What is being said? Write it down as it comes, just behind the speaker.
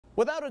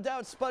Without a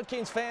doubt, Spud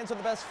Kings fans are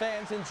the best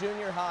fans in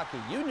junior hockey.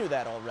 You knew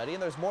that already,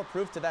 and there's more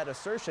proof to that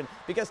assertion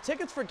because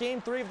tickets for Game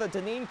 3 of the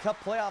Deneen Cup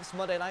playoffs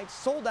Monday night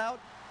sold out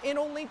in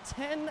only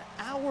 10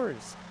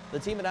 hours. The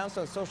team announced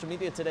on social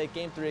media today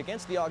Game 3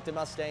 against the Ogden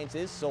Mustangs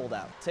is sold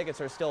out.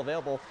 Tickets are still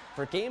available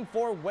for Game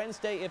 4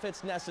 Wednesday if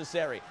it's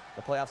necessary.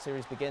 The playoff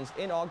series begins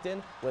in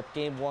Ogden with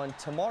Game 1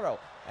 tomorrow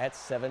at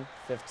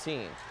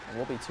 7:15. And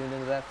we'll be tuned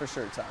into that for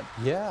sure, Todd.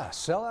 Yeah,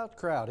 sellout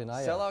crowd in IL.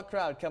 Sellout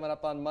crowd coming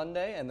up on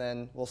Monday, and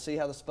then we'll see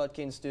how the Spud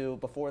Kings do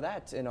before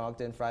that in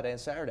Ogden Friday and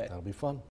Saturday. That'll be fun.